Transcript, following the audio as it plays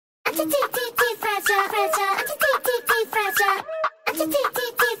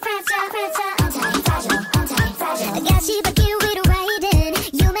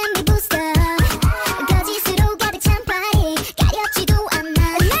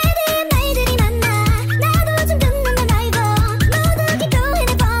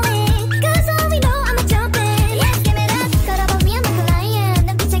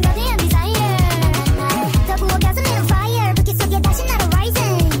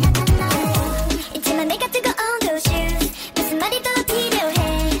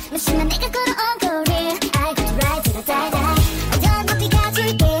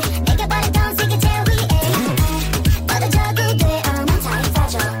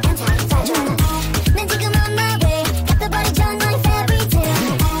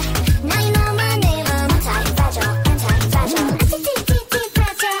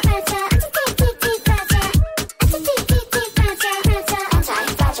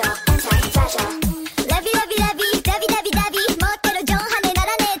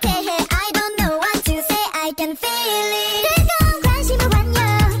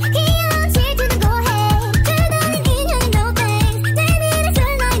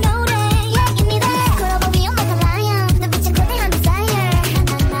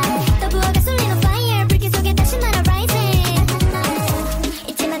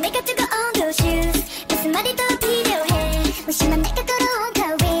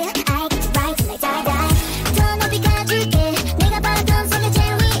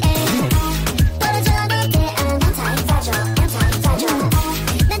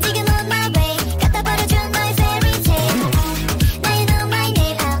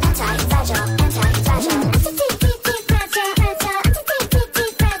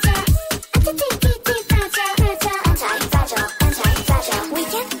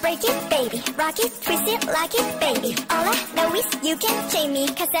Rock it, twist it, like it, baby. All I know is you can't shame me,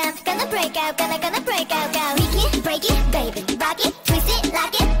 'cause I'm gonna break out, gonna break out, We can't break it, baby. Rock it,